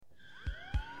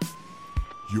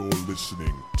You're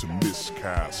listening to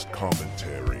Miscast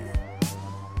Commentary.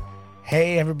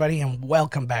 Hey everybody, and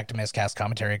welcome back to Miscast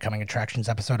Commentary, Coming Attractions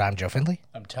episode. I'm Joe Findley.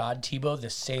 I'm Todd Tebow, the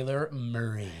Sailor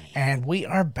Murray. And we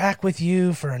are back with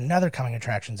you for another Coming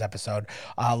Attractions episode.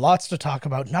 Lots to talk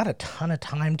about. Not a ton of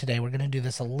time today. We're going to do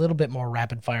this a little bit more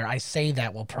rapid fire. I say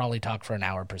that we'll probably talk for an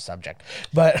hour per subject.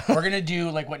 But we're going to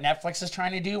do like what Netflix is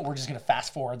trying to do. We're just going to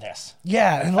fast forward this.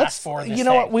 Yeah, and let's forward this you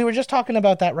know thing. what? We were just talking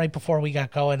about that right before we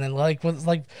got going, and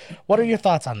what are your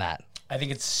thoughts on that? I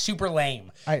think it's super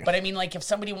lame. But I mean, like, if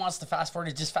somebody wants to fast forward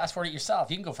it, just fast forward it yourself.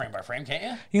 You can go frame by frame, can't you?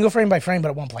 You can go frame by frame, but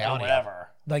it won't play audio. Whatever.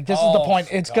 Like, this is the point.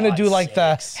 It's going to do like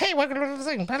sakes. hey, welcome to the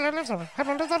thing. Like,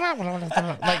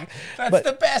 That's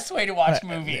the best way to watch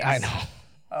movies. I know.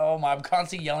 Oh my, I'm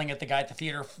constantly yelling at the guy at the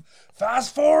theater,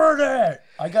 fast forward it!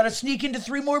 I gotta sneak into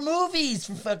 3 more movies,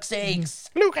 for fuck's sakes.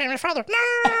 Luke, I'm your father.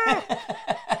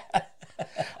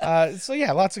 No! So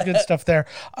yeah, lots of good stuff there.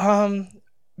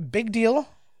 Big deal.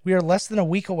 We are less than a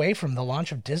week away from the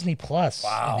launch of Disney Plus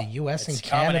in the U.S. and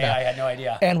Canada. Coming. I had no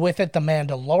idea. And with it, The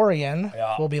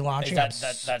Mandalorian will be launching.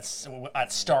 That's at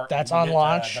start. That's on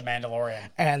launch. The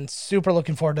Mandalorian. And super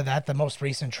looking forward to that. The most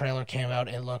recent trailer came out.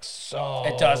 It looks so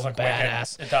It does look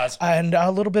badass. wicked. It does. And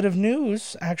a little bit of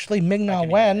news, actually, Ming-Na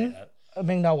Wen,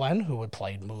 who had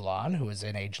played Mulan, who is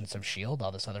in Agents of S.H.I.E.L.D.,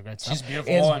 all this other great stuff. She's a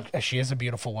beautiful woman. She is a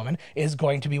beautiful woman, is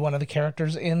going to be one of the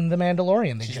characters in The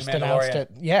Mandalorian. They just announced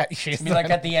it. Yeah, she's like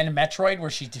at the end of Metroid where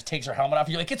she just takes her helmet off.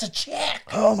 You're like, it's a chick.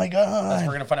 Oh my God.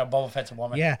 We're going to find out Boba Fett's a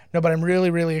woman. Yeah, no, but I'm really,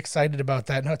 really excited about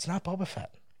that. No, it's not Boba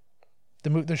Fett.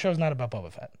 The show's not about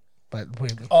Boba Fett. But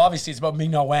obviously, it's about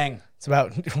Ming-Na Wang. It's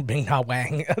about Ming-Na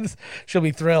Wang. She'll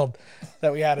be thrilled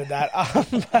that we added that.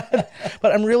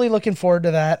 But I'm really looking forward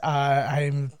to that.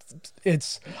 I'm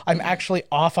actually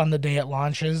off on the day it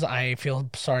launches. I feel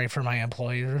sorry for my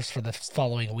employers for the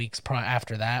following weeks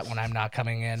after that when I'm not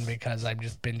coming in because I'm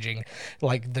just binging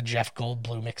like the Jeff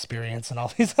Goldblum experience and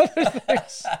all these other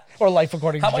things. Or Life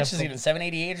According to Jeff. How much is it even?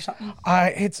 $7.88 or something?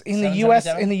 It's in the US.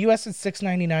 In the US, it's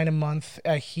 $6.99 a month.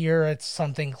 Here, it's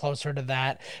something closer to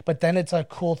that. But then it's a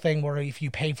cool thing where if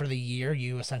you pay for the year,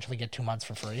 you essentially get 2 months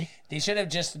for free. They should have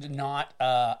just not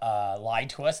lied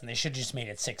to us, and they should have just made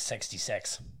it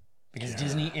 $6.66 because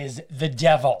Disney is the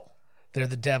devil. They're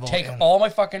the devil. Take all my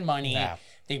fucking money. Yeah.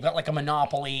 They've got like a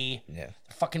monopoly. Yeah.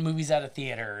 Fucking movies out of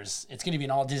theaters. It's going to be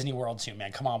an all Disney World soon,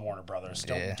 man. Come on, Warner Brothers.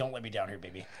 Don't let me down here,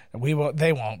 baby.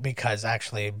 They won't, because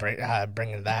actually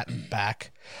bringing that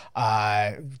back,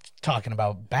 talking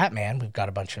about Batman, we've got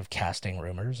a bunch of casting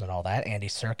rumors and all that. Andy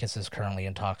Serkis is currently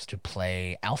in talks to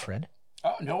play Alfred.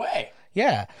 Oh, no way.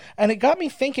 Yeah, and it got me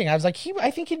thinking. I was like,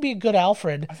 I think he'd be a good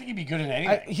Alfred. I think he'd be good at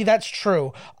anything. That's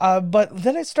true. But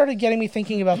then it started getting me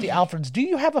thinking about the Alfreds. Do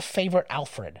you have a favorite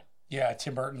Alfred? Yeah,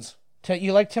 Tim Burton's.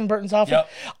 You like Tim Burton's Alfred? Yep.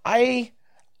 I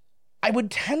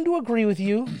would tend to agree with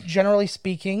you, generally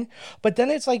speaking. But then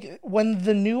it's like when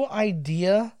the new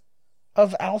idea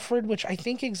of Alfred, which I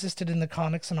think existed in the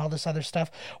comics and all this other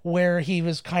stuff, where he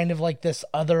was kind of like this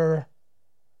other...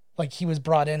 Like he was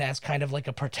brought in as kind of like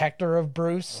a protector of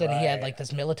Bruce, and he had like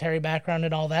this military background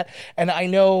and all that. And I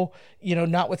know,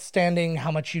 notwithstanding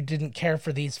how much you didn't care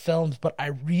for these films, but I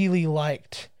really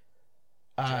liked...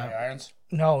 Jeremy Irons?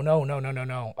 No.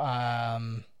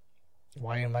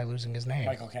 Why am I losing his name?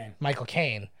 Michael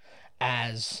Caine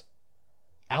as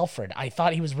Alfred. I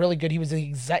thought he was really good. He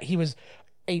was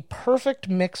a perfect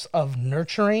mix of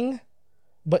nurturing,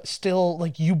 but still,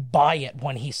 like, you buy it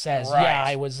when he says, yeah,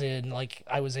 I was in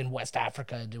West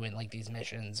Africa doing, like, these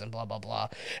missions and blah, blah, blah.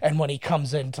 And when he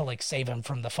comes in to, like, save him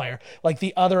from the fire, like,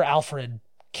 the other Alfred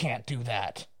can't do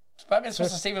that. Batman's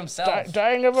supposed to save himself.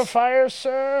 Dying of a fire,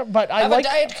 sir? But I Have a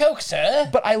Diet Coke, sir?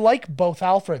 But I like both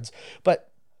Alfreds.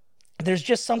 But there's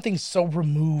just something so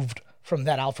removed from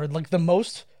that Alfred. Like, the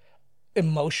most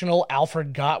emotional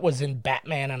Alfred got was in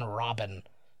Batman and Robin.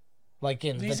 Like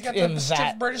He's got the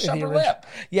stiff British upper lip.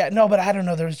 Yeah, no, but I don't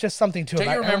know. There was just something to it.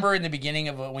 Do you remember in the beginning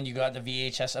of when you got the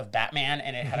VHS of Batman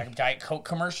and it had a Diet Coke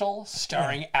commercial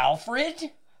starring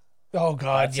Alfred? Oh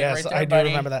God, yes, I do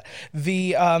remember that. And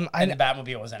the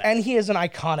Batmobile was in it. And he is an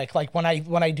iconic. Like when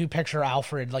I do picture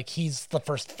Alfred, like he's the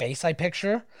first face I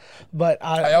picture. But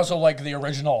I also like the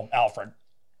original Alfred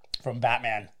from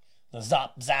Batman. The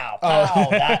zop, zow, pow,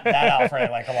 that Alfred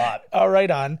I like a lot. Oh, right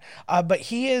on. But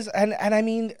he is, and I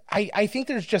mean, I think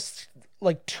there's just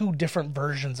like 2 different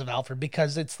versions of Alfred,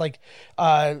 because it's like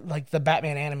the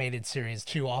Batman animated series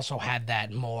too also had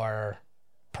that more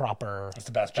proper. It's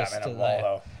the best Batman of all,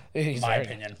 though. In my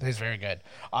opinion. He's very good.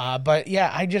 But yeah,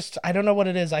 I don't know what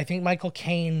it is. I think Michael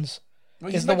Caine's Well,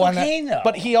 is he's the Michael one Caine, though.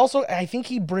 but he also, I think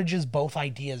he bridges both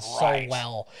ideas Right. so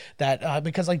well that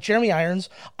because like Jeremy Irons,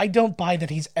 I don't buy that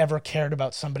he's ever cared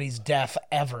about somebody's death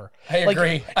ever. I Like,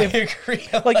 agree. I agree.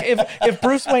 Like if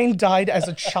Bruce Wayne died as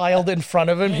a child in front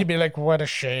of him, he'd be like, "What a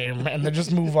shame," and then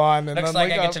just move on. And Looks then,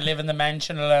 like I get to live in the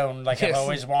mansion alone, like Yes. I've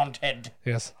always wanted.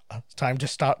 yes, it's time to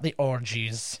start the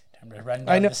orgies. I'm gonna run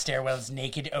I down know- the stairwells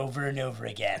naked over and over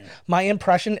again. My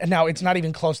impression, and now it's not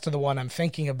even close to the one I'm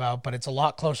thinking about, but it's a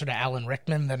lot closer to Alan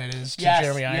Rickman than it is to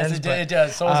Jeremy Irons. Yes, but it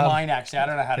does. So is mine, actually. I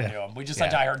don't know how to do them. We just Yeah.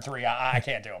 like Die Hard 3. I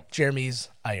can't do them. Jeremy's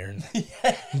Iron. Here's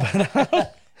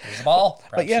the ball.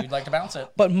 Perhaps yeah. you'd like to bounce it.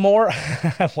 But more,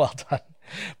 well done.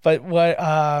 But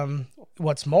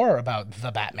what's more about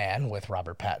the Batman with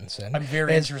Robert Pattinson? I'm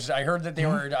very interested. I heard that they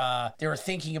were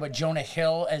thinking about Jonah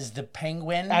Hill as the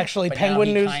Penguin. Actually, but Penguin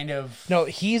now he news. kind of No,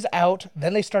 he's out.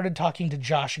 Then they started talking to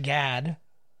Josh Gad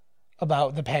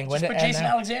about the Penguin. Just put Jason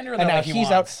Alexander, though, and now like he he's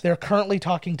wants. out. They're currently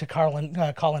talking to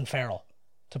Colin Farrell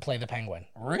to play the Penguin.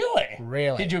 Really?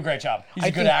 Really. He'd do a great job. He's a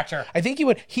good think- actor. I think he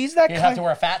would. He's that He'd have kind. to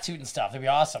wear a fat suit and stuff. That'd be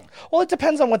awesome. Well, it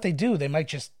depends on what they do. They might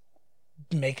just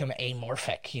make him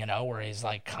amorphic, where he's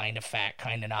like kind of fat,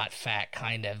 kind of not fat,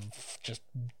 kind of just,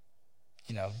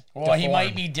 Well, he deformed.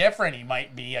 might be different. He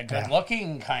might be a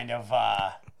good-looking kind of.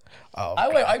 Oh,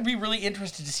 I'd be really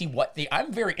interested to see what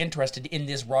I'm very interested in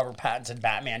this Robert Pattinson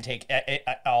Batman take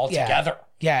all together.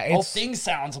 Yeah, Whole it's thing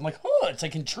sounds. I'm like, oh, it's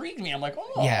like intrigued me. I'm like,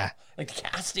 oh, Yeah. like the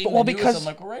casting. Well, the news, because I'm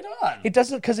like, right on. it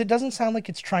doesn't sound like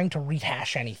it's trying to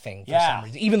rehash anything for Yeah. some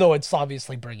reason, even though it's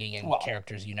obviously bringing in Well,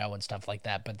 characters and stuff like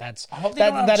that. But that's I hope they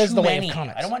don't have that is too the many. way of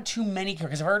comics. I don't want too many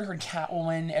because I've already heard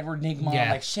Catwoman, Edward Nygma. Yeah. I'm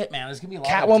like, shit, man, there's gonna be a lot.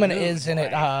 Catwoman of is in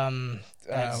it. And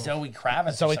Zoe Kravitz.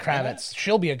 or Zoe something like that. Kravitz.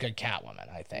 She'll be a good Catwoman,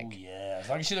 I think. Yeah, as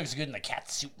long as she looks good in the cat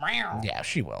suit. Meow. Yeah,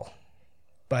 she will.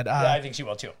 But Yeah, I think she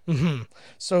will too.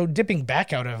 so dipping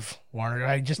back out of Warner,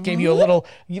 I just gave you a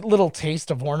little taste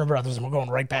of Warner Brothers, and we're going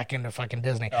right back into fucking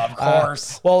Disney. Of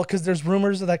course. Well, because there's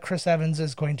rumors that Chris Evans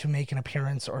is going to make an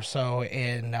appearance or so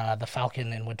in the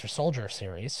Falcon and Winter Soldier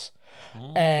series.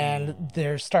 And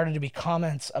there started to be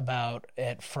comments about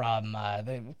it from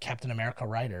the Captain America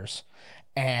writers.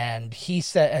 And he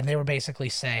said, and they were basically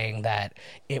saying that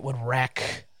it would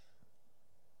wreck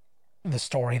the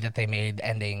story that they made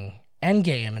ending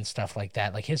Endgame and stuff like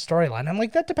that, like his storyline. I'm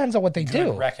like, that depends on what they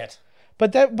do. Wreck it.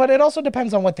 But it also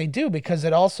depends on what they do, because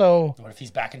it also What if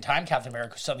he's back in time? Captain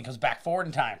America suddenly comes back forward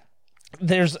in time.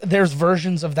 there's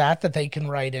versions of that they can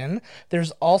write in.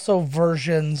 There's also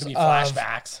versions Be of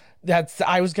flashbacks.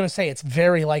 I was gonna say it's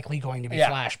very likely going to be Yeah.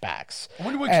 flashbacks. I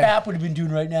wonder what Cap would have been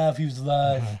doing right now if he was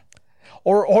alive.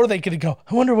 Or they could go,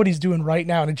 I wonder what he's doing right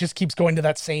now, and it just keeps going to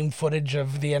that same footage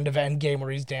of the end of Endgame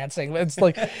where he's dancing. It's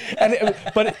like,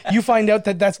 but you find out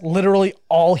that that's literally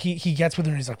all he gets with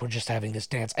it. He's like, we're just having this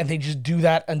dance, and they just do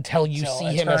that until you Till see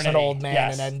him as an eternity. old man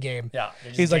Yes. in Endgame. Yeah, they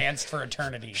just He's like, danced for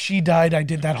eternity. she died. I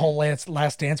did that whole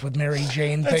last dance with Mary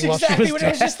Jane That's thing while exactly she was what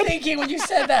I was dead. just thinking when you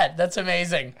said that. That's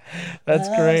amazing. That's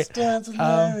great.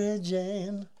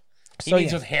 He So,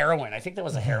 means yeah. with heroin. I think that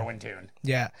was a heroin tune.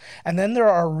 Yeah, and then there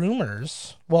are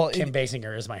rumors. Well, Kim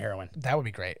Basinger is my heroine. that would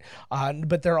be great.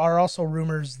 But there are also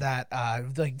rumors that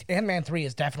like Ant-Man 3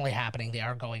 is definitely happening. They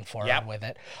are going forward Yep. with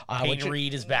it. Peyton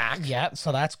Reed is back. Yeah,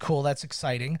 so that's cool. That's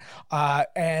exciting.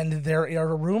 And there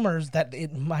are rumors that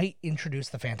it might introduce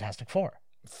the Fantastic Four.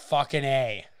 Fucking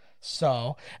A.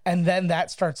 So, and then that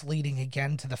starts leading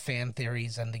again to the fan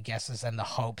theories and the guesses and the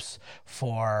hopes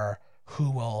for who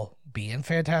will be in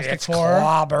Fantastic It's Four.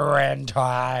 clobbering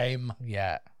time.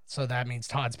 Yeah. So that means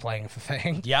Todd's playing the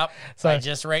thing. Yep. So-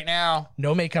 Just right now.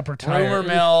 No makeup required. Rumor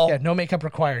mill. Yeah, no makeup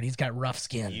required. He's got rough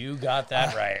skin. You got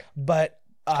that right. But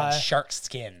Shark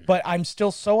skin. but I'm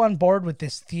still so on board with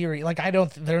this theory. Like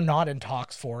they're not in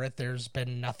talks for it. There's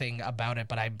been nothing about it,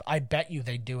 but I bet you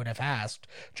they'd do it if asked.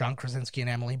 John Krasinski and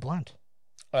Emily Blunt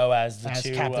Oh, as the as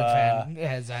two.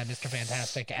 Mr.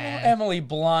 Fantastic. And Emily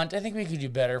Blunt. I think we could do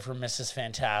better for Mrs.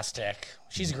 Fantastic.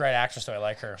 She's a great actress, so I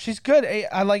like her. she's good.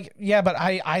 I like, yeah, but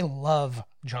I love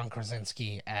John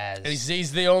Krasinski as.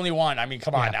 He's the only one. I mean,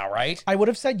 come on now, right? I would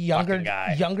have said Fucking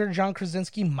guy. younger John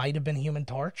Krasinski might have been Human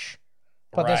Torch,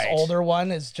 but this Right. older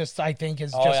one is just, I think,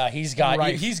 is Oh just yeah, he's got.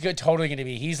 right. He's good. Totally going to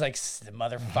be. He's like the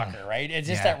motherfucker, right? It's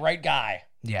just Yeah. that right guy.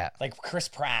 Yeah. Like Chris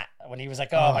Pratt, when he was like,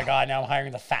 oh my God, now I'm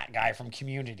hiring the fat guy from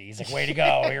Community. He's like, way to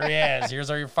go. Here he is. Here's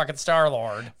our fucking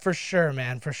Star-Lord. For sure,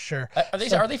 man. For sure.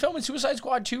 Are they filming Suicide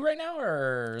Squad 2 right now?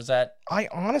 Or is that... I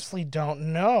honestly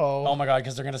don't know. Oh my God,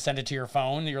 because they're going to send it to your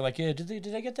phone. You're like, yeah, did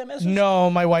they get that message? No,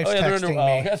 my wife's they're texting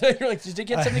me. You're like, did they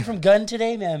get something from Gunn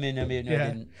today? No, I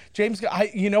didn't. James,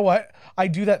 you know what? I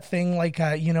do that thing like,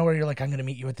 where you're like, I'm going to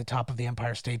meet you at the top of the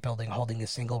Empire State Building holding a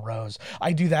single rose.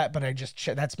 I do that, but I just,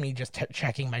 that's me just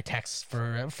checking my texts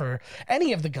for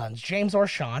any of the Guns, James or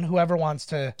Sean, whoever wants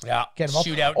to get involved.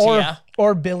 Shoot out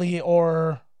or Billy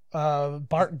or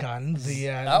Bart Gunn,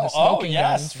 the smoking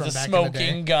guns from back in the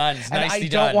day. Guns. And Nicely I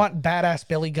done. don't want badass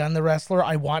Billy Gunn, the wrestler.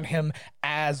 I want him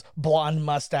as blonde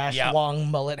mustache,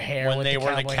 long mullet hair. When with they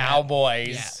were the cowboy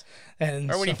Cowboys. hat. Yeah.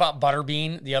 And or when he fought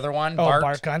Butterbean, the other one,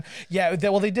 Bart Gunn. Yeah,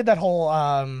 they did that whole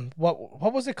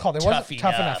what was it called? It wasn't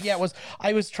Tough Enough. Yeah, it was.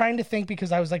 I was trying to think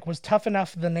because I was like, was Tough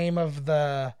Enough the name of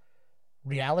the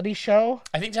reality show?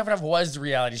 I think Tough Enough was the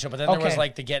reality show, but then there was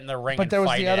like the get in the ring but and there was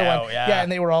fight the other out. one. Yeah,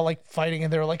 and they were all like fighting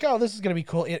and they were like, oh, this is going to be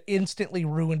cool. It instantly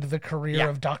ruined the career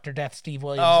of Dr. Death Steve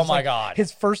Williams. Oh it's my like, God.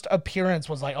 His first appearance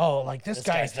was like, oh, like this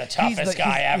guy's the toughest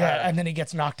guy ever. Yeah, and then he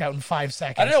gets knocked out in 5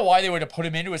 seconds. I don't know why they would have put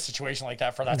him into a situation like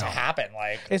that for that to happen.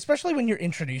 Like, especially when you're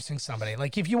introducing somebody.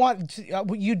 Like if you want to,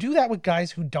 you do that with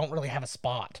guys who don't really have a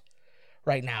spot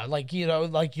right now, like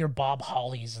like your Bob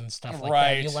Hollies and stuff like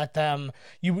that. You let them,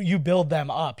 you build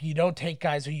them up. You don't take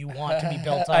guys who you want to be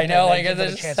built up. I know, like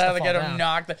it's just how to get them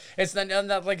knocked. It's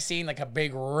not like seeing like a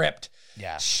big ripped,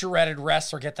 shredded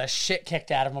wrestler get the shit kicked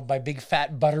out of him by big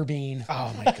fat Butterbean.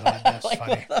 Oh my God, that's like,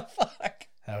 funny. What the fuck?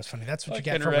 That was funny. That's what you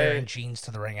get for wearing jeans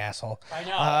to the ring, asshole. I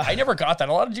know. I never got that.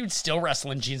 A lot of dudes still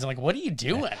wrestle in jeans. I'm like, what are you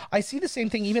doing? I see the same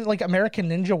thing. Even like American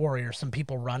Ninja Warrior, some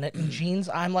people run it in jeans.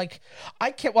 I'm like, I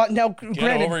can't. Well, now,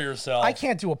 granted, over yourself. I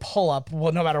can't do a pull up.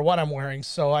 Well, no matter what I'm wearing,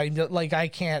 so I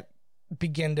can't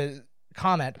begin to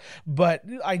comment. But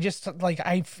I just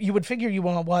you would figure you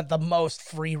want the most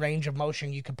free range of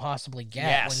motion you could possibly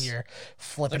get when you're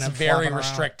flipping. It's and very flopping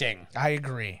restricting. Around. I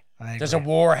agree. There's a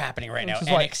war happening right now.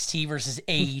 NXT versus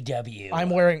AEW.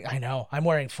 I'm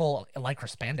wearing full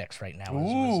Lycra spandex right now.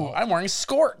 Ooh, I'm wearing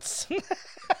skirts.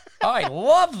 I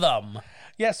love them.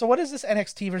 Yeah, so what is this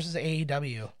NXT versus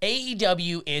AEW?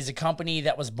 AEW is a company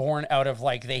that was born out of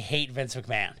like they hate Vince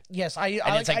McMahon. Yes,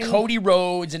 it's like Cody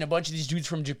Rhodes and a bunch of these dudes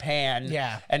from Japan.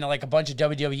 Yeah, and like a bunch of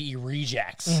WWE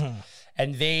rejects. Mm-hmm.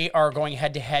 And they are going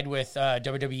head to head with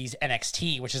WWE's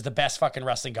NXT, which is the best fucking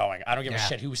wrestling going. I don't give a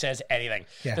shit who says anything.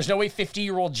 Yeah. There's no way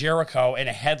 50-year-old Jericho in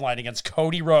a headline against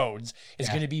Cody Rhodes is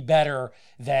going to be better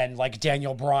than like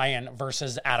Daniel Bryan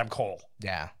versus Adam Cole.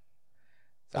 Yeah.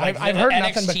 Like, I've heard NXT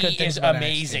nothing but good things about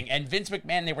amazing. NXT. And Vince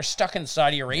McMahon, they were stuck in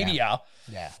Saudi Arabia.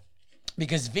 Yeah.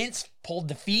 Because Vince pulled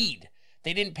the feed.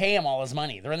 They didn't pay him all his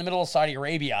money. They're in the middle of Saudi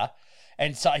Arabia.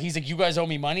 And so he's like, you guys owe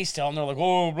me money still. And they're like,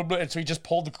 oh, blah, blah. And so he just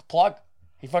pulled the plug.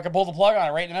 He fucking pulled the plug on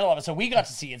it right in the middle of it. So we got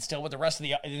to see it still, but the rest of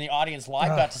the audience live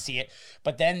got to see it.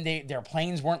 But then their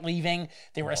planes weren't leaving.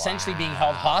 They were essentially being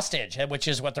held hostage, which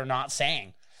is what they're not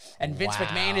saying. And Vince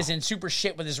McMahon is in super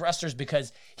shit with his wrestlers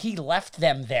because he left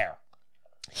them there.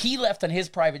 He left on his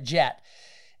private jet.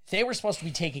 They were supposed to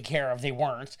be taken care of. They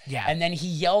weren't. Yeah. And then he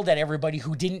yelled at everybody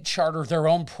who didn't charter their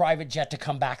own private jet to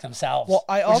come back themselves. Well,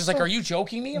 which is like, are you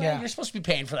joking me? You're supposed to be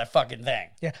paying for that fucking thing.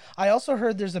 Yeah. I also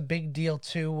heard there's a big deal,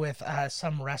 too, with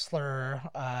some wrestler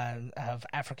of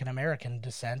African-American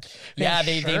descent.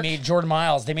 They made Jordan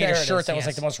Miles. They made a shirt that was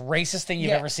like the most racist thing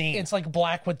you've ever seen. It's like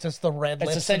black with just the red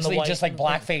lips. It's essentially and the white, just like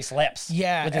blackface lips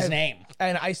with his name.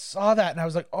 And I saw that and I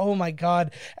was like, oh my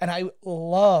God. And I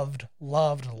loved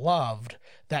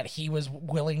that he was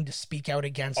willing to speak out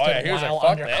against it while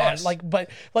under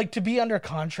to be under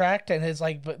contract and is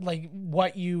like, but like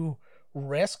what you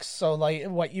risk, so like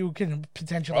what you can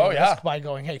potentially risk by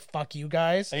going, hey, fuck you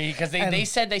guys, because they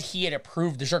said that he had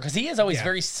approved the shirt because he is always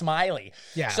very smiley.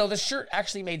 So the shirt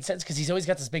actually made sense because he's always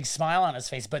got this big smile on his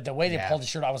face, but the way they pulled the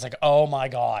shirt, I was like, oh my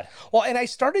God. Well, and I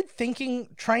started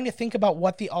trying to think about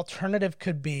what the alternative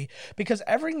could be, because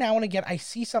every now and again I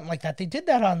see something like that. They did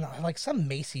that on like some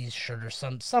Macy's shirt or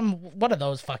some one of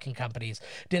those fucking companies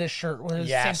did a shirt where it was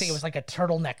the same thing. It was like a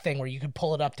turtleneck thing where you could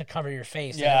pull it up to cover your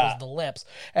face and it was the lips,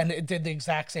 and it did the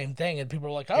exact same thing, and people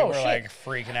were like, oh, shit. Like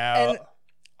freaking out. And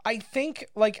I think,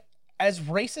 like, as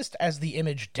racist as the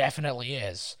image definitely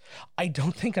is, I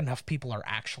don't think enough people are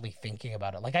actually thinking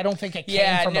about it. Like, I don't think it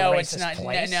came from a racist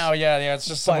place. It's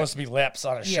just supposed to be lips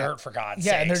on a shirt, for God's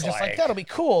sake. Yeah, and they're just like, that'll be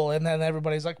cool. And then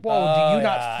everybody's like, whoa, do you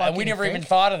not fucking And we never even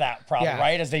thought of that, probably,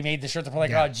 right? As they made the shirt, they're like,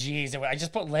 oh, geez, I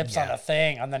just put lips on the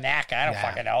thing, on the neck. I don't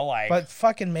fucking know. Like, but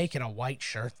fucking make it a white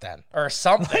shirt then. Or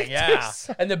something,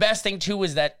 And the best thing, too,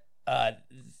 is that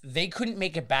they couldn't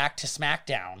make it back to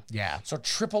SmackDown. Yeah. So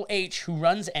Triple H, who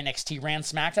runs NXT, ran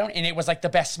SmackDown, and it was like the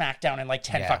best SmackDown in like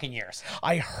 10 fucking years.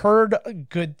 I heard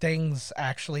good things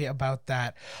actually about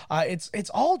that. It's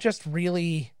all just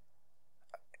really,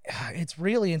 it's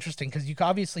really interesting because you can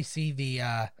obviously see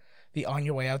the On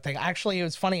Your Way Out thing. Actually, it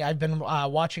was funny. I've been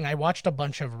watching. I watched a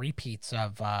bunch of repeats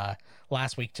of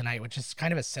Last Week Tonight, which is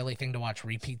kind of a silly thing to watch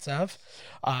repeats of.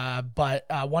 But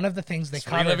one of the things they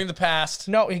covered, reliving the past.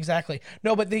 No, exactly.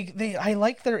 No, but they I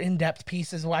like their in-depth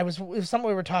pieces. It was something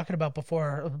we were talking about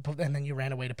before, and then you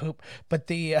ran away to poop. But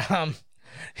the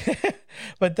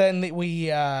but then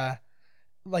we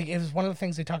like, it was one of the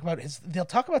things they talk about is they'll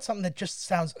talk about something that just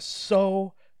sounds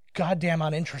so goddamn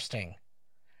uninteresting.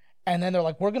 And then they're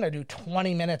like, we're going to do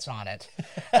 20 minutes on it.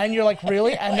 And you're like,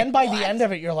 really? And then by the end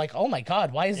of it, you're like, oh my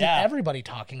God, why isn't everybody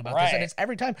talking about this? And it's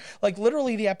every time. Like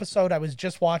literally the episode I was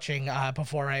just watching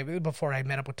before I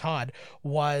met up with Todd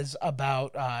was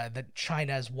about the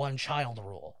China's one-child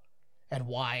rule and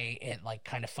why it like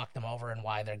kind of fucked them over and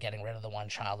why they're getting rid of the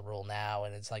one-child rule now.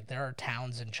 And it's like there are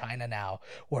towns in China now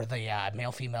where the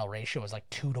male-female ratio is like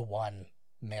 2 to 1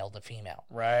 male to female.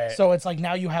 Right. So it's like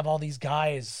now you have all these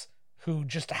guys who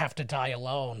just have to die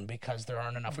alone because there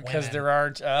aren't enough women. Because there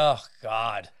aren't, oh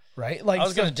God. Right? Like I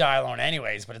was going to die alone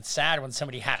anyways, but it's sad when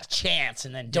somebody had a chance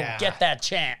and then don't get that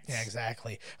chance. Yeah,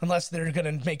 exactly. Unless they're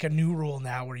going to make a new rule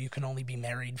now where you can only be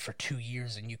married for 2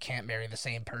 years and you can't marry the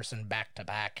same person back to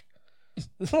back.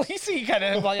 You see, you kind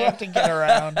of have to get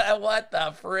around. What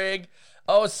the frig?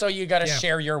 Oh, so you got to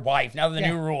share your wife. Now the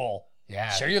new rule.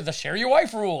 Yeah. Share your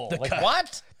wife rule.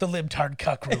 What? The libtard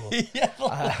cuck rule.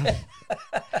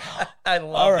 I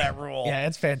love that rule. Yeah,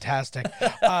 it's fantastic.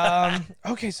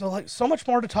 Okay, so like so much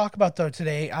more to talk about though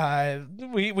today.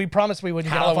 We promised we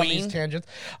wouldn't get off on these tangents.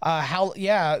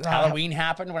 Halloween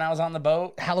happened when I was on the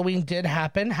boat. Halloween did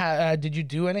happen. Did you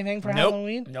do anything for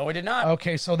Halloween? No, I did not.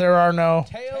 Okay, so there are no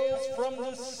Tales from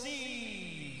the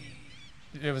Sea.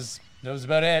 It was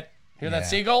about it. Hear that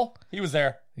seagull? He was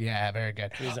there. Yeah, very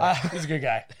good. He's a good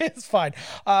guy. It's fine.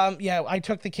 I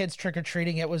took the kids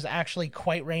trick-or-treating. It was actually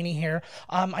quite rainy here.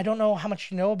 I don't know how much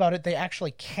you know about it. They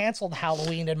actually canceled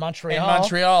Halloween in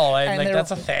Montreal.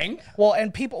 That's a thing? Well,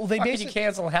 and people, they basically... you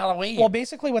cancel Halloween? Well,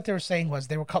 basically what they were saying was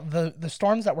they were the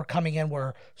storms that were coming in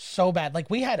were so bad. Like,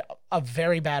 we had a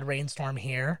very bad rainstorm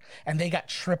here, and they got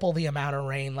triple the amount of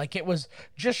rain. Like, it was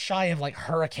just shy of, like,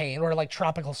 hurricane or, like,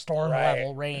 tropical storm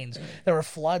level rains. There were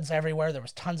floods everywhere. There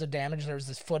was tons of damage. There was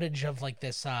this footage of like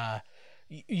this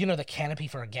the canopy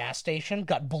for a gas station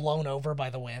got blown over by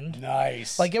the wind.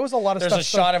 Nice. Like it was a lot of stuff. There's a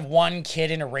shot of one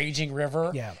kid in a raging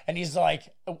river. Yeah. And he's like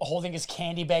holding his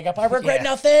candy bag up. I regret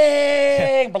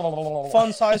nothing.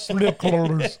 Fun size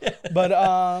Snickers.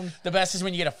 But the best is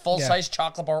when you get a full size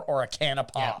chocolate bar or a can of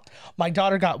pop. Yeah. My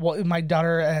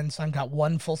daughter and son got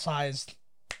one full size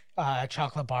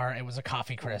chocolate bar. It was a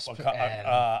coffee crisp.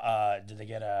 Did they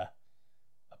get a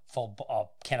full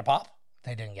can of pop?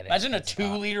 They didn't get it. Imagine a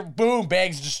 2-liter, boom,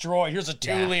 bag's destroyed. Here's a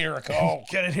 2-liter of Coke.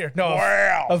 Get it here. No,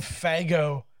 wow. Of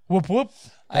Faygo. Whoop, whoop.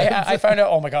 I found out,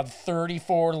 oh my God,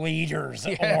 34 liters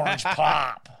of orange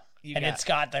pop. It's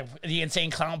got the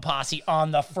Insane Clown Posse on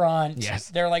the front.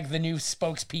 Yes. They're like the new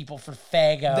spokespeople for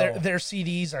Faygo. Their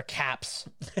CDs are caps.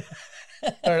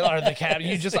 or the cap.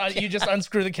 You just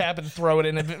unscrew the cap and throw it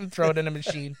in a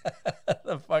machine.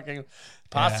 The fucking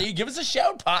Posse. Give us a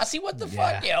shout, Posse. What the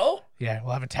fuck, yo? Yeah,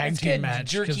 we'll have a tag team match.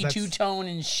 Jerky Two-Tone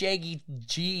and Shaggy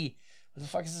G. What the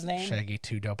fuck is his name? Shaggy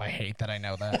Two Dope. I hate that I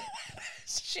know that.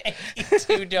 Shaggy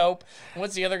Two Dope.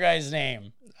 What's the other guy's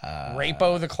name?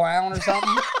 Rapo the Clown or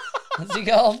something? What's he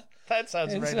called? That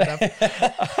sounds right enough.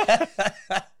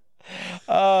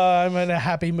 I'm in a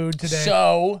happy mood today.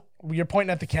 So you're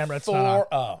pointing at the camera. It's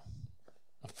not.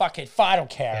 Fuck it. I don't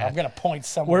care. Yeah. I'm gonna point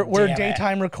somewhere. We're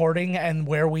daytime recording, and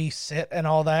where we sit and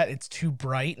all that, it's too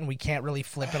bright, and we can't really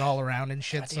flip it all around and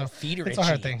shit. So it's a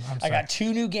hard thing. I got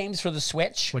 2 new games for the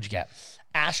Switch. What'd you get?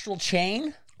 Astral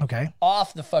Chain. Okay.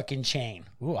 Off the fucking chain.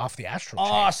 Ooh, off the Astral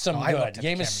Chain. Awesome, good. The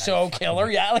game is so killer.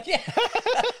 Yeah.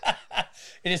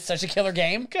 It is such a killer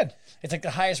game. Good. It's like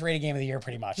the highest rated game of the year,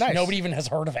 pretty much. Nice. Nobody even has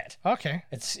heard of it. Okay.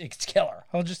 It's killer.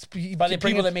 I'll just by the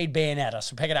people that made Bayonetta.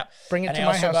 So pick it up. Bring it to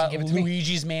my house and give it to me.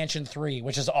 Luigi's Mansion 3,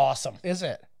 which is awesome. Is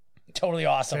it? Totally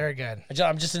awesome. Very good.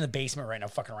 I'm just in the basement right now,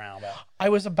 fucking around. I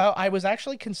was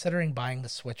actually considering buying the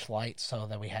Switch Lite so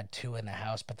that we had 2 in the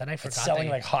house, but then I forgot. It's selling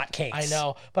like hotcakes. I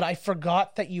know, but I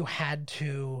forgot that you had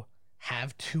to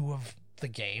have 2 of the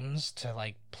games to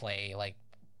like play like.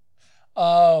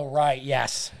 Oh right,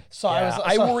 yes. So yeah.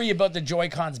 I worry about the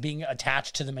Joy-Cons being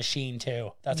attached to the machine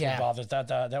too. That's what bothers.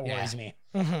 That worries me.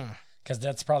 Mm-hmm. because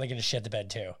that's probably going to shit the bed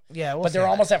too. Yeah, we'll but they're see.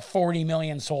 almost at 40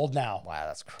 million sold now. Wow,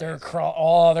 that's crazy. They're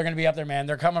they're going to be up there, man.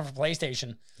 They're coming for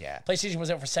PlayStation. Yeah. PlayStation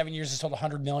was out for 7 years. It's sold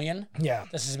 100 million. Yeah.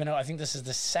 This has been, I think this is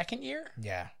the second year.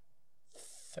 Yeah.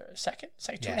 Second,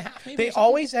 2.5 maybe. They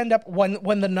always end up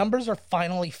when the numbers are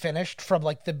finally finished from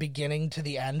like the beginning to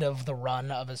the end of the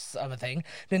run of a thing.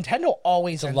 Nintendo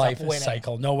always ends life up winning.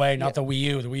 cycle. No way, not the Wii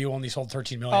U. The Wii U only sold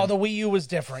 13 million. Oh, the Wii U was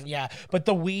different, yeah, but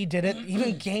the Wii did it.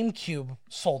 Even GameCube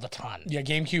sold a ton. Yeah,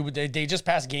 GameCube. They just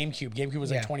passed GameCube. GameCube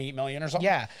was like 28 million or something.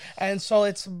 Yeah, and so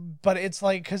it's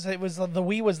like because it was the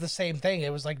Wii was the same thing.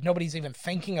 It was like nobody's even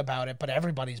thinking about it, but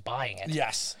everybody's buying it.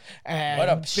 Yes. And What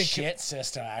a shit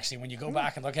system, actually. When you go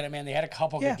back and look at it, man, they had a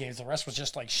couple good games. The rest was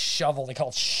just like shovel. They call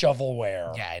it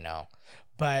shovelware. Yeah, I know.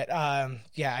 But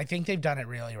yeah, I think they've done it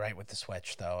really right with the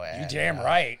Switch, though. You And, damn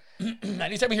right.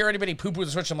 Anytime I hear anybody poo-poo the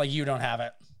Switch, I'm like, you don't have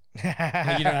it.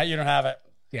 Like, you don't have it.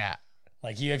 Yeah.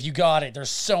 Like, if you got it,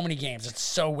 there's so many games. It's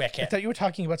so I wicked. thought you were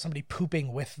talking about somebody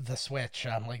pooping with the Switch.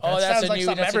 I'm like, that Oh, that's sounds a like new,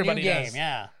 something that's a new everybody game. does.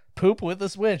 Yeah. Poop with the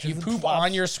Switch. You It poop flops.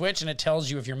 on your Switch, and it tells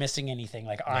you if you're missing anything,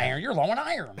 like iron. You're low on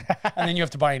iron, and then you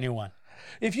have to buy a new one.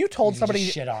 If you told You somebody,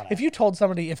 just shit on it. if you told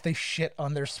somebody if they shit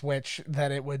on their Switch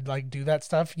that it would like do that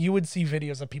stuff, you would see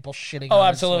videos of people shitting. Oh, on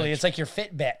absolutely. Their It's like your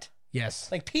Fitbit. yes,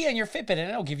 Like pee on your Fitbit, and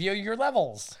it'll give you your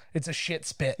levels. it's a shit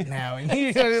spit now, and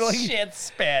you know, like, Shit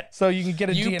spit. so you can get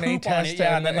a You DNA poop test, on it,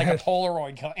 yeah, and then like a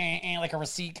Polaroid, like a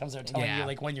receipt comes out telling Yeah. you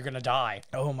like when you're gonna die.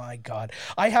 oh my god,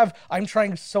 I'm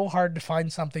trying so hard to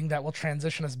find something that will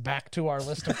transition us back to our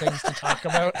list of things to talk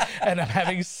about, and I'm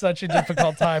having such a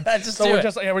difficult time. Just so do we're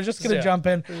it. just gonna do it. jump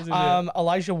in. Just do it.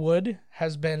 Elijah Wood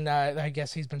has been, I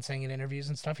guess he's been saying in interviews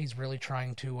and stuff, he's really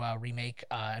trying to remake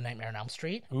A Nightmare on Elm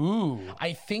Street. Ooh.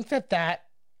 I think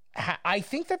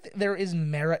that there is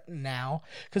merit now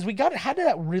because we had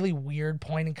that really weird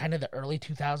point in kind of the early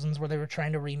 2000s where they were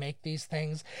trying to remake these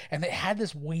things and they had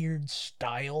this weird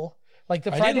style. Like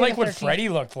the I Friday didn't like the what 13th Freddy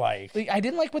looked like. I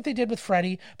didn't like what they did with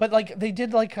Freddy, but like they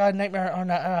did like Nightmare on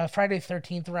Friday the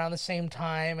 13th around the same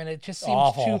time, and it just seemed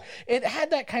Awful. too. It had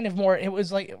that kind of more. It was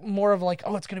like more of like,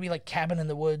 oh, it's gonna be like Cabin in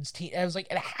the Woods. It was like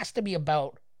it has to be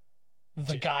about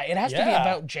the guy. It has to be Yeah.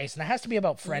 about Jason. It has to be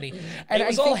about Freddy. And It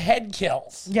was I all think, head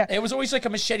kills. Yeah. It was always like a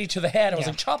machete to the head. It was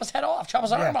Yeah. like chop his head off, chop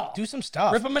his arm off, do some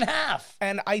stuff. rip him in half,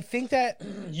 And I think that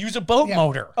use a boat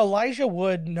motor. Elijah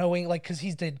Wood, knowing like because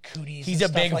he's did Cooties, He's and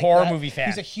a stuff big like horror that. movie fan.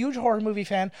 He's a huge horror movie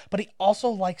fan, but he also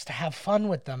likes to have fun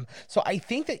with them. So I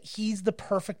think that he's the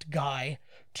perfect guy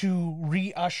to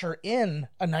re-usher in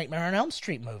a Nightmare on Elm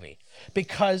Street movie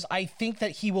because I think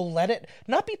that he will let it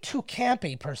not be too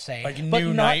campy per se, Like but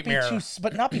New not Nightmare.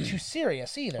 but not be too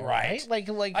serious either, right? Like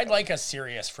I'd like a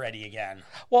serious Freddy again.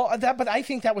 well but I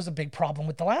think that was a big problem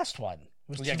with the last one.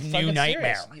 It was Like too New fucking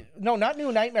Nightmare. serious. No, not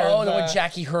New Nightmare. Oh, the one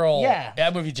Jackie Hurl. Yeah.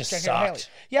 That movie just Jackie sucked. Haley.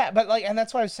 Yeah, but like, and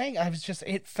that's what I was saying. I was just,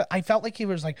 I felt like he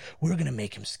was like, we're gonna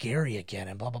make him scary again,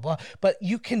 and blah blah blah. But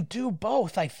you can do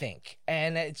both, I think,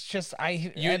 and it's just,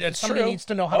 It's somebody true. needs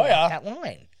to know how Oh, to yeah. walk that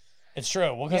line. It's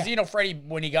true. Well, because Yeah. you know, Freddy,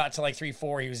 when he got to like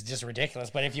 3-4, he was just ridiculous.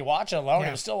 But if you watch it alone, Yeah.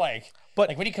 it was still like,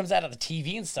 But- when he comes out of the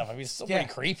TV and stuff, I mean, it's still pretty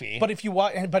creepy. But if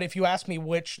you ask me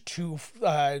which two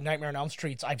Nightmare on Elm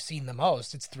Streets I've seen the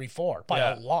most, it's 3-4 by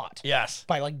Yeah. a lot. yes,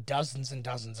 By like dozens and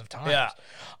dozens of times.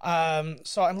 Yeah.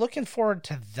 So I'm looking forward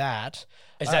to that.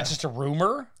 is that just a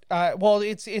rumor? Well,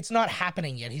 it's not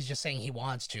happening yet. He's just saying he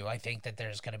wants to. I think that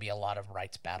there's going to be a lot of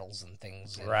rights battles and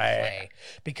things in Right. play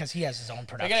because he has his own They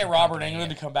production. got Robert company. Englund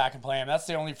to come back and play him. That's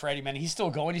the only Freddy, man. He's still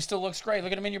going. He still looks great.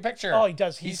 Look at him in your picture. Oh, he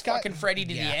does. He's got- fucking Freddy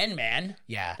to yeah. the end, man.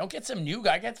 Yeah. Don't get some new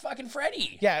guy. Get fucking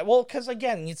Freddy. Yeah, well, because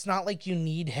again, it's not like you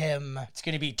need him. It's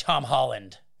gonna be Tom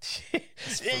Holland.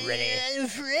 It's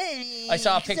Freddy. I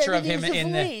saw a picture of him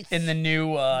in the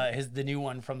new the new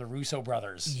one from the Russo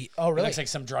brothers. Oh, He really? looks like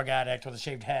some drug addict with a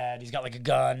shaved head. He's got like a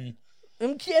gun.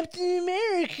 I'm Captain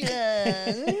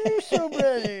America. So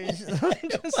brothers.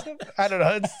 I don't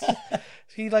know.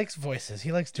 He likes voices.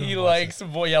 He likes doing He voices.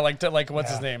 likes like what's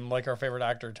his name? Like our favorite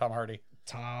actor, Tom Hardy.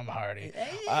 Tom Hardy.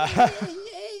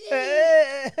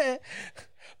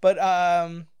 But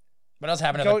What else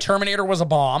happened? Go- The Terminator was a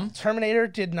bomb. Terminator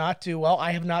did not do well.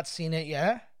 I have not seen it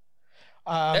yet.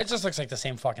 It just looks like the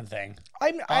same fucking thing.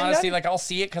 I'm Honestly, not, like I'll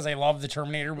see it because I love the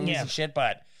Terminator movies Yeah. and shit,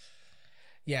 but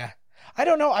yeah. I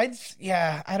don't know. I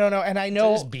don't know. And I they're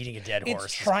know just beating a dead horse. it's at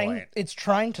this trying point. it's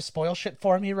trying to spoil shit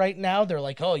for me right now. They're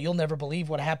like, "Oh, you'll never believe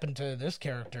what happened to this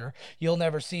character. You'll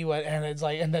never see what," and it's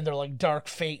like, and then they're like, "Dark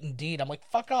fate indeed." I'm like,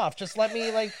 "Fuck off. Just let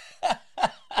me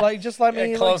just let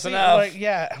me close see, enough. Like,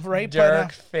 yeah, right.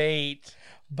 Dark fate.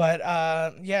 But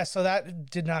yeah, so that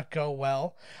did not go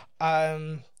well.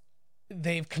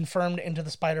 They've confirmed Into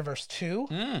the Spider-Verse 2.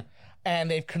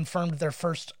 and they've confirmed their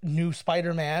first new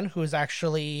Spider-Man, who is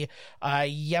actually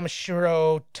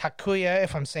Yamashiro Takuya,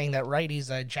 if I'm saying that right. He's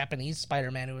a Japanese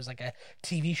Spider-Man who was like a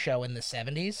TV show in the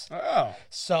 70s. Oh.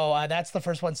 So that's the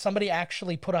first one. Somebody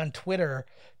actually put on Twitter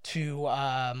to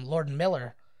Lord and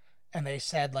Miller, and they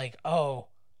said like, oh,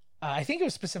 I think it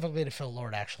was specifically to Phil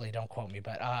Lord, actually, don't quote me,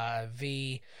 but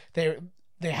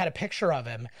they had a picture of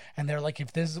him, and they're like,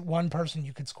 if there's one person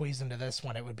you could squeeze into this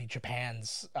one, it would be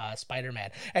Japan's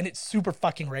Spider-Man. And it's super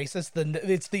fucking racist.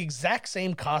 It's the exact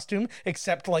same costume,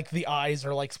 except like the eyes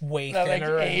are like way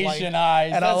thinner. Like and, Asian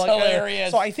eyes. and That's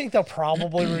hilarious. So I think they'll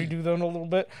probably redo them a little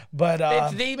bit.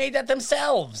 But they made that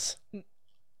themselves.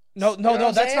 no, what I'm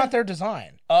that's saying? not their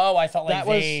design. Oh, I thought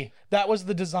like That was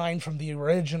the design from the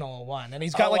original one, and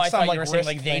he's got I some thought like you were saying wrist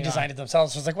like they thing on. designed it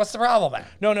themselves. So I was like, what's the problem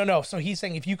then? No. So he's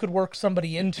saying if you could work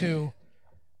somebody into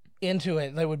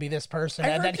it, that would be this person. I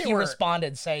And heard then they he were-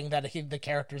 responded saying that the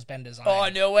character's been designed. Oh,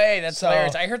 no way. That's So-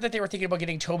 hilarious. I heard that they were thinking about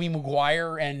getting Tobey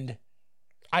Maguire and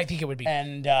I think it would be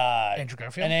Andrew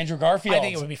Garfield. Andrew Garfield. I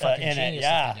think it would be fucking in genius it.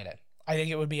 Yeah. if they did it. I think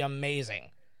it would be amazing.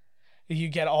 You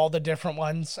get all the different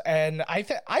ones, and I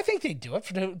think they do it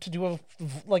to do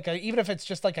even if it's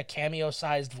just like a cameo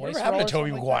sized voice. Whatever happened role to or Tobey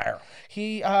something like that. Maguire?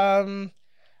 He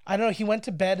I don't know. He went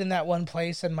to bed in that one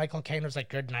place, and Michael Caine was like,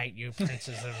 "Good night, you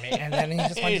princes of me," and then he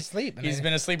just went to sleep. And He's then,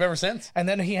 been asleep ever since. and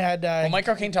then he had Well,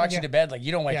 Michael Caine talks you to bed like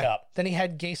you don't wake up. Then he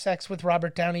had gay sex with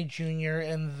Robert Downey Jr.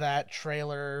 in that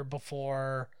trailer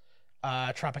before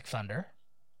Tropic Thunder,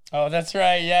 Oh, that's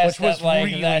right. Yes, which was that, like,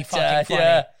 really that, fucking funny.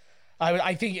 Yeah.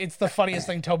 I think it's the funniest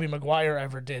thing Tobey Maguire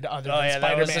ever did, other Oh than yeah,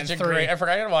 that was Spider-Man such a 3. great. I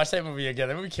forgot to watch that movie again.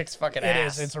 That movie kicks fucking It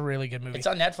ass. is. It's a really good movie. It's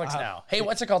on Netflix now. Hey,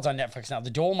 what's it called? It's on Netflix now. The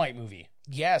Dolomite movie.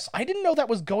 Yes, I didn't know that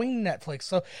was going to Netflix.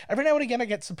 So every now and again, I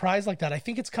get surprised like that. I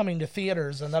think it's coming to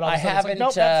theaters, and then all of I a sudden haven't. it's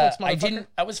like, nope, Netflix, I motherfucker. didn't.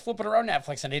 I was flipping around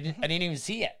Netflix and I didn't even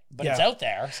see it, but it's Yeah. out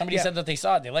there. Somebody Yeah. said that they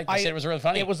saw it. They liked it. They said it was really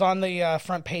funny. It was on the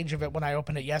front page of it when I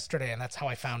opened it yesterday, and that's how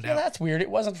I found Yeah, out. that's weird.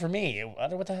 It wasn't for me.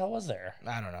 What the hell was there?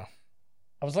 I don't know.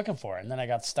 I was looking for it, and then I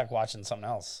got stuck watching something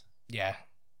else. Yeah,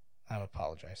 I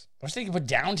apologize. I wish they could put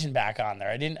Downton back on there.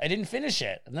 I didn't finish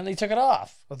it, and then they took it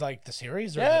off. With like the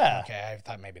series? Or Yeah. Okay, I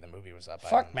thought maybe the movie was up.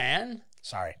 Fuck, man.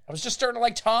 Sorry, I was just starting to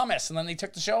like Thomas, and then they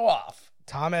took the show off.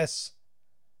 Thomas.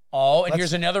 Oh, and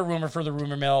here's another rumor for the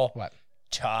rumor mill. What?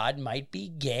 Todd might be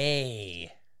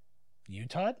gay. You,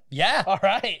 Todd? Yeah. All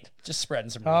right. Just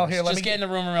spreading some Oh, rumors. here, let just me getting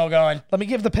the rumor mill going. Let me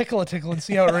give the pickle a tickle and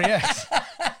see how it reacts.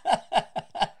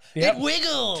 Yep. It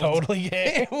wiggled. Totally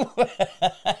gay.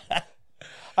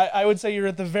 I would say you're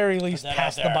at the very least that out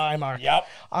past the there. buy mark. Yep.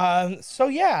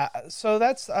 So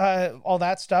that's all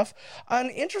that stuff. An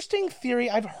interesting theory.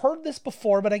 I've heard this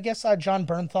before, but I guess John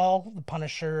Bernthal, the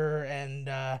Punisher,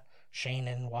 and Shane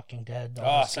in Walking Dead. all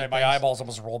Oh, those sorry, good my things. eyeballs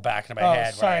almost roll back into my Oh,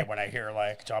 head sorry. when I hear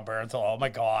like John Bernthal. Oh my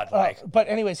god, like But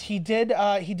anyways, he did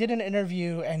an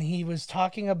interview, and he was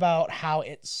talking about how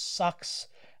it sucks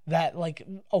that like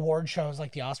award shows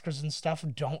like the Oscars and stuff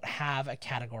don't have a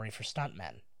category for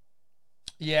stuntmen.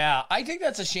 yeah, I think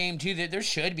that's a shame too. That there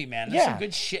should be, man. There's Yeah. some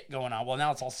good shit going on. Well,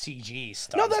 now it's all CG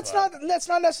stuff. No, that's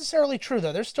not necessarily true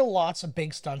though. There's still lots of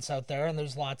big stunts out there, and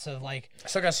there's lots of like I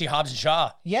still gotta see Hobbs and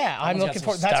Shaw yeah. I'm one's got looking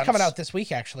some for that's stunts. coming out this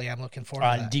week. Actually, I'm looking forward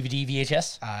on to that. DVD,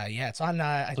 VHS, Yeah, it's on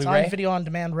Blu-ray? video on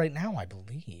demand right now, I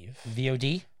believe.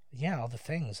 VOD, Yeah, all the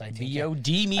things. I think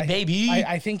VOD, me I- baby.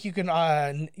 I think you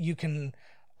can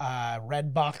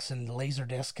Redbox and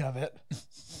Laserdisc of it.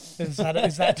 Is that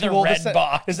The too old?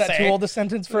 Redbox, Is that eh? too old a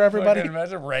sentence for everybody? Fucking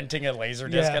imagine renting a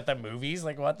Laserdisc Yeah. at the movies.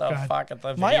 Like what the God. fuck at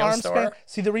the My video arm store? span.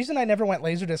 See, the reason I never went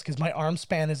Laserdisc is my arm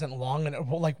span isn't long and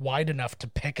like wide enough to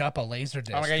pick up a Laserdisc.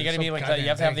 Oh my god, you They're gotta be so like goddamn you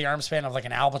have to have big. the arm span of like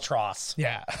an albatross.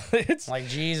 Yeah, it's Like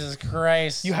Jesus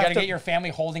Christ, you have gotta to- get your family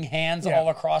holding hands Yeah. all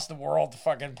across the world to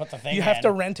fucking put the thing. you have in.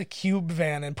 to rent a cube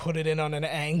van and put it in on an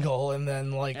angle and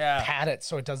then like Yeah. pat it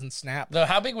so it doesn't snap. Though,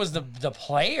 how big was the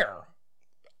player?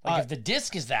 Like if the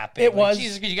disc is that big, it was-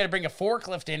 Jesus, because you got to bring a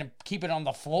forklift in and keep it on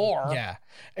the floor. Yeah,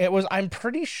 it was. I'm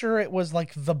pretty sure it was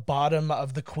like the bottom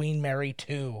of the Queen Mary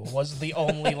 2 was the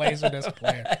only Laserdisc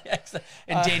player.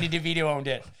 And Danny DeVito owned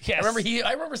it. yes.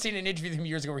 I remember seeing an interview with him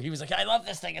years ago where he was like, "I love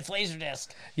this thing. It's Laserdisc.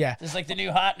 Yeah. It's like the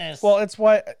new hotness." Well, it's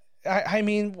what I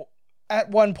mean. At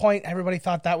one point, everybody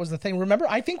thought that was the thing. Remember,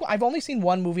 I think I've only seen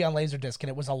one movie on Laserdisc, and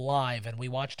it was Alive, and we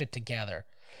watched it together.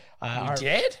 you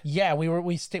did? Yeah, we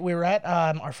were at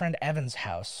our friend Evan's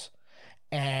house,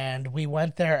 and we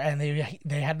went there, and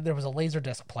there was a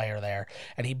Laserdisc player there,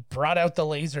 and he brought out the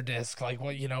Laserdisc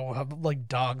like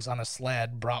dogs on a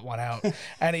sled brought one out,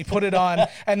 and he put it on,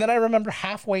 and then I remember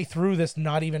halfway through this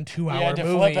not even 2-hour to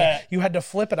movie, flip it. you had to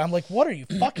flip it. I'm like, what are you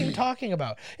fucking talking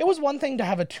about? It was one thing to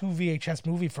have a 2 VHS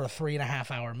movie for a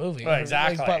 3.5-hour movie, Well,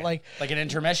 exactly. but like an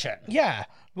intermission. yeah.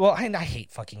 Well, I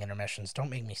hate fucking intermissions. Don't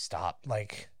make me stop.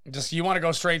 Like, Just you want to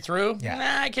go straight through? Yeah.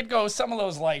 Nah, I could go some of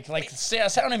those like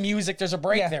Sound of Music. There's a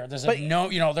break Yeah. there. There's But-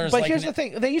 there's but like here's the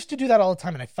thing: they used to do that all the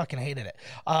time, and I fucking hated it.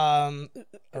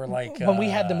 or like When we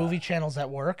had the movie channels at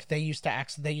work, they used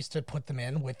to put them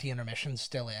in with the intermissions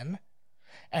still in,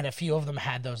 and a few of them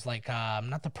had those like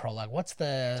not the prologue. What's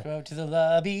the go to the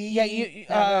lobby. yeah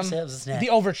have ourselves a snack. the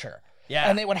overture. Yeah.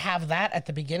 And they would have that at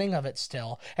the beginning of it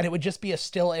still, and it would just be a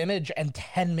still image and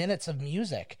 10 minutes of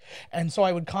music. And so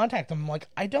I would contact them like,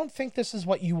 I don't think this is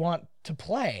what you want to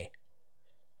play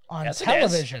on Yes, it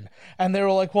television. And they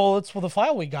were like, well, it's the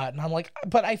file we got. And I'm like,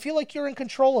 but I feel like you're in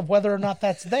control of whether or not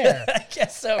that's there. I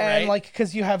guess so, right? And like,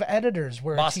 because you have editors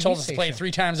where Boss a TV told us to play it station-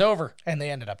 3 times over. and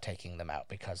they ended up taking them out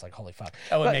because like, holy fuck.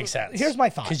 That would But make sense. Here's my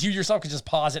thought. Because you yourself could just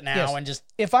pause it now Yes. and just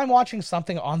If I'm watching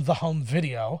something on the home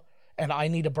video and I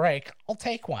need a break, I'll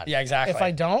take one. Yeah, exactly. If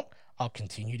I don't, I'll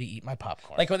continue to eat my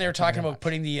popcorn. like when they were talking about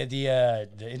putting the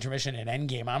intermission in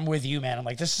Endgame. I'm with you, man. I'm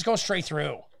like, this just go straight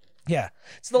through. Yeah.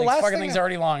 It's the Like, last fucking thing. thing's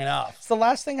already long enough. It's the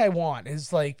last thing I want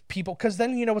is like people, because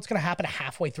then you know what's going to happen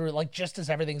halfway through, like just as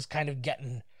everything's kind of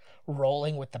getting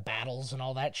rolling with the battles and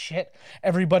all that shit,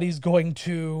 everybody's going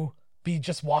to be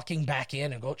just walking back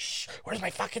in and go, shh, where's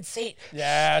my fucking seat?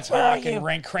 Yeah, it's Where are fucking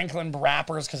you? crinkling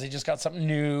rappers because they just got something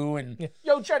new and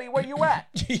Yo, Jenny, where you at?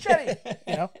 Jenny,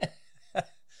 you know.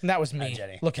 And that was me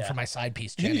Jenny, looking yeah. for my side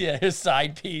piece, Jenny. yeah, his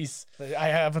side piece. I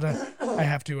have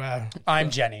to. I'm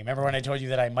Jenny. Remember when I told you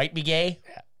that I might be gay?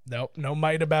 Nope, no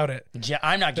might about it.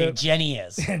 I'm not gay. Jenny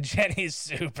is. Jenny's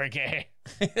super gay.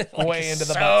 Like, Way into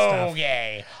the so butt stuff.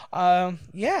 gay.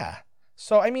 Yeah.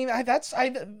 So I mean,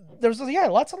 there's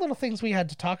lots of little things we had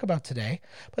to talk about today,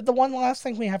 but the one last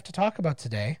thing we have to talk about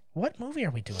today, what movie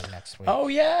are we doing next week? Oh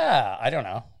yeah, I don't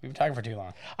know. We've been talking for too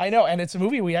long. I know, and it's a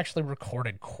movie we actually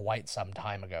recorded quite some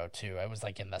time ago too. It was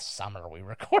like in the summer we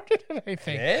recorded it, I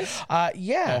think. It is?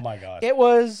 Yeah. Oh my God. It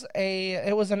was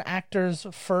an actor's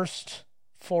first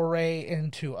foray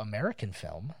into American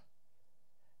film.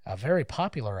 A very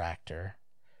popular actor,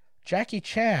 Jackie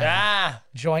Chan,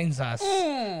 joins us,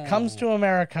 comes to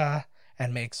America,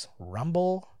 and makes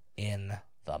Rumble in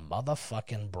the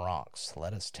motherfucking Bronx.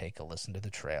 Let us take a listen to the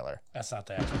trailer. That's not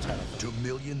the actual title. To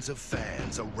millions of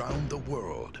fans around the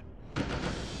world,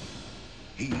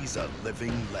 he's a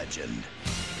living legend.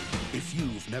 If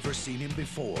you've never seen him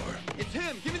before, It's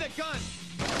him! Give me that gun!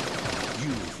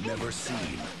 you've never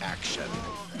seen action.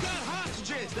 We got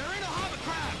hostages! There ain't a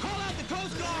hovercraft! Call out the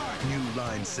Coast Guard! New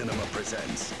Line Cinema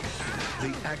presents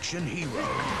the action hero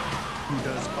who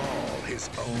does all his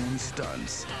own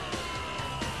stunts.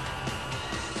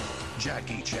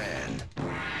 Jackie Chan.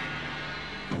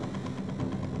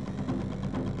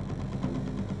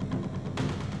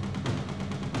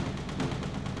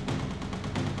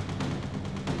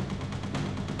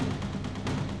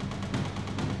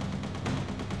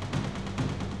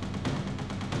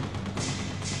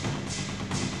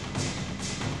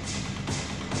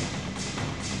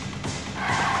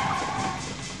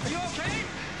 Are you okay?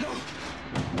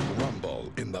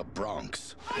 Rumble in the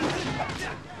Bronx.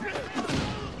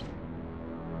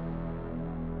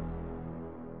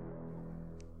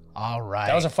 All right.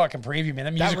 That was a fucking preview, man.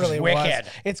 That music That really was wicked.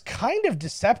 was. It's kind of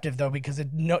deceptive though, because it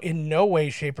in no way,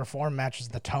 shape, or form matches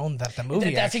the tone that the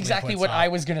movie. That's actually exactly puts what on. I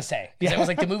was gonna say. 'Cause Yeah. It was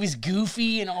like the movie's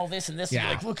goofy and all this and this. And Yeah.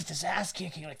 you're like, look at this ass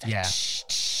kicking. Like, Yeah.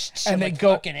 and And they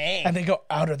go fucking A. and they go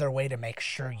out of their way to make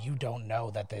sure you don't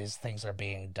know that these things are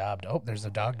being dubbed. Oh, there's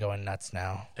a dog going nuts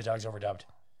now. The dog's overdubbed.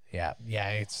 Yeah,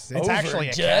 it's actually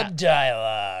a Overdubbed cat.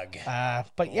 dialogue.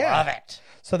 But yeah, Love it.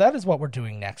 so that is what we're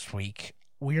doing next week.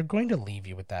 We are going to leave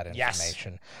you with that Yes.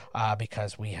 information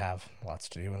because we have lots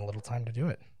to do and a little time to do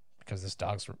it. Because it's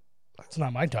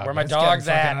not my dog. Where but my it's getting dog's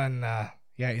at. fucking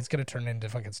yeah, he's gonna turn into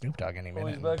fucking Snoop Dogg any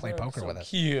minute and play poker with us.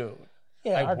 Cute.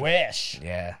 Yeah, I wish.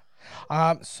 Yeah.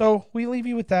 So we leave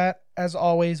you with that. As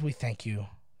always, we thank you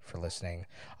for listening.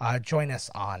 Join us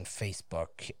on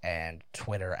Facebook and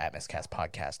Twitter at Miscast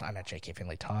Podcast. I'm at JK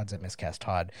Finley. Todd's at Miscast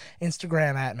Todd.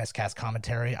 Instagram at Miscast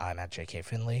Commentary. I'm at JK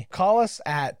Finley. Call us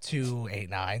at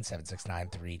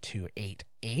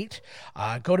 289-769-3288.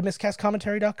 Go to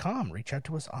miscastcommentary.com. Reach out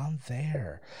to us on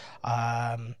there.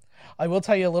 I will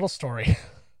tell you a little story.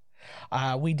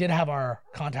 We did have our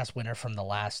contest winner from the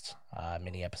last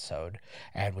mini episode,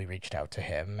 and we reached out to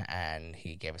him, and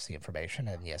he gave us the information,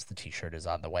 and yes, the t-shirt is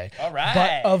on the way. All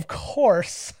right. But of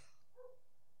course,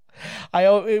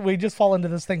 we just fall into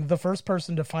this thing. The first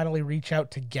person to finally reach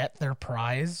out to get their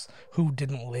prize, who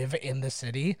didn't live in the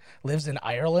city, lives in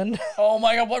Ireland. Oh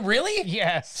my God, what, really?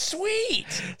 Yes. Sweet.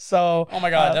 So. Oh my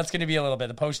God, that's going to be a little bit.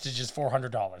 The postage is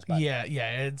 $400. But Yeah,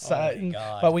 it's. Oh my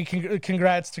God. But we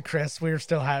congrats to Chris. We're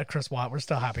still Chris Watt. We're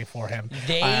still happy for him.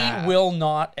 They will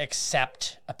not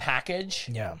accept a package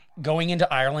Yeah. going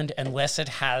into Ireland unless it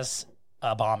has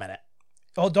a bomb in it.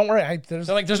 Oh, don't worry. There's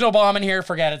There's no bomb in here.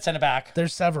 Forget it. Send it back.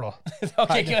 there's several.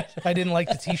 Okay, good. I didn't like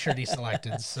the T-shirt he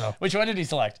selected, so Which one did he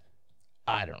select?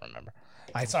 I don't remember.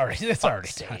 It's already done.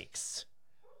 Sakes.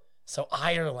 So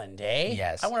Ireland, eh?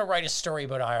 Yes. I want to write a story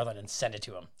about Ireland and send it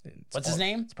to him. What's his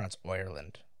name? It's pronounced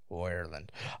Ireland.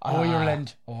 Ireland.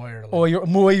 Ireland. Ireland.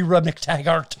 Moira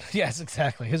McTaggart. Yes,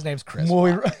 exactly. His name's Chris.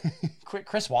 Moira.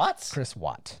 Chris Watts? Chris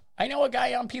Watt. I know a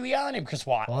guy on Pee Wee Island named Chris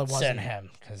Watts. Well, it wasn't him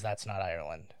because that's not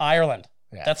Ireland. Ireland.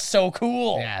 Yeah. That's so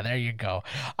cool. Yeah, there you go.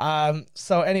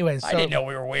 So anyways, I didn't know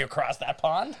we were way across that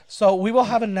pond. So we will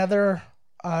have another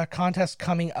contest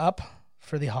coming up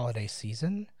for the holiday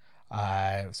season.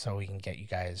 So we can get you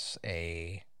guys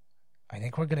I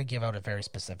think we're going to give out a very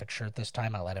specific shirt this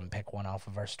time. I'll let him pick one off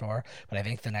of our store. But I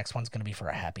think the next one's going to be for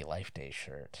a Happy Life Day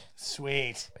shirt.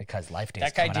 Sweet. Because Life Day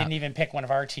That guy didn't even pick one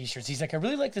of our t-shirts. He's like, I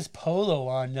really like this polo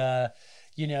on,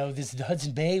 this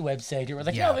Hudson Bay website. And we're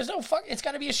like, Yeah. no, there's no fuck. It's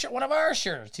got to be a shirt, one of our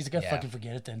shirts. He's like, Yeah. fucking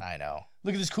forget it then. I know.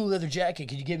 Look at this cool leather jacket.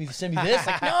 Can you send me this?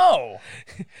 Like, no.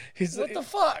 What the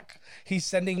fuck? He's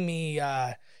sending me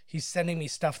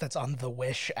stuff that's on the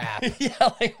Wish app. Yeah,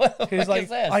 like, what the He's fuck like, is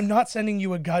this? I'm not sending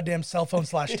you a goddamn cell phone /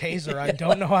 taser. I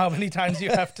don't know how many times you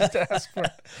have to ask for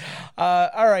it.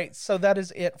 All right, so that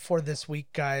is it for this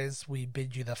week, guys. We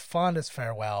bid you the fondest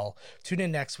farewell. Tune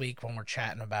in next week when we're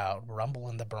chatting about Rumble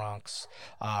in the Bronx.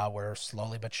 We're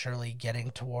slowly but surely getting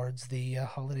towards the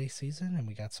holiday season, and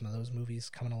we got some of those movies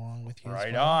coming along with you. as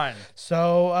Right well. on.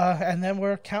 So, and then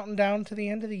we're counting down to the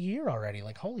end of the year already.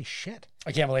 Like, holy shit.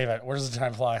 I can't believe it. Where does the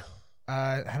time fly?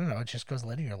 I don't know. It just goes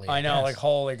linearly. I know, guess. like,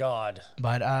 holy God.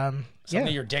 But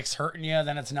Suddenly yeah, your dick's hurting you,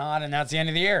 then it's not, and that's the end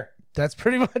of the year. that's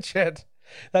pretty much it.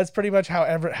 That's pretty much how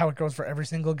it goes for every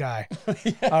single guy.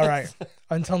 All right.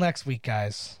 Until next week,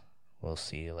 guys. We'll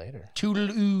see you later.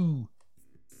 Toodaloo.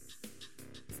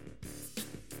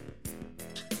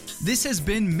 This has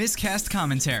been Miscast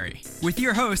Commentary with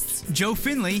your hosts, Joe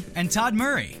Finley and Todd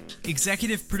Murray.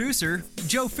 Executive producer,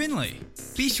 Joe Finley.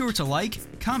 Be sure to like,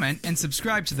 comment, and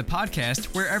subscribe to the podcast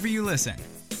wherever you listen.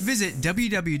 Visit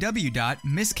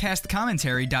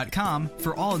www.miscastcommentary.com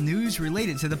for all news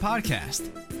related to the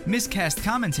podcast. Miscast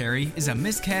Commentary is a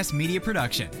Miscast Media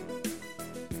production.